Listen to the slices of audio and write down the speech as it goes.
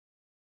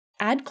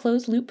Add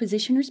closed-loop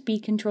position or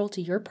speed control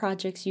to your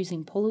projects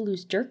using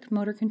Pololu's Jrk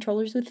Motor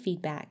Controllers with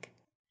feedback.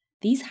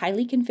 These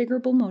highly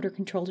configurable motor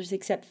controllers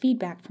accept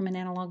feedback from an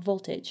analog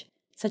voltage,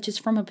 such as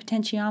from a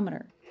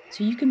potentiometer,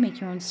 so you can make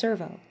your own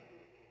servo.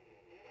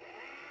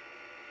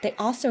 They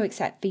also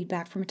accept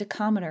feedback from a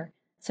tachometer,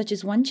 such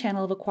as one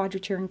channel of a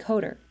quadrature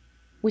encoder,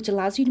 which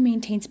allows you to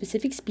maintain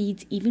specific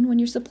speeds even when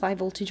your supply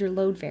voltage or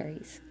load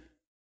varies.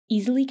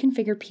 Easily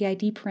configure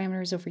PID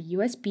parameters over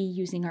USB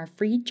using our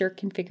free Jrk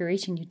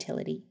configuration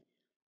utility.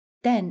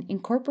 Then,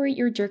 incorporate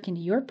your Jrk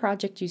into your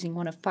project using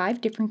one of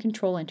 5 different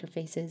control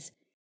interfaces: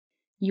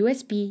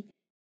 USB,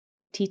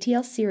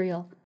 TTL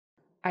serial,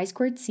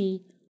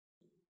 I2C,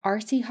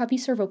 RC hubby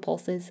servo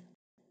pulses,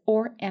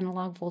 or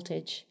analog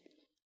voltage.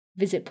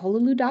 Visit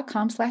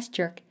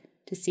pololu.com/Jrk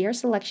to see our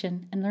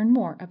selection and learn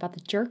more about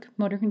the Jrk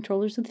motor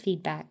controllers with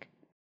feedback.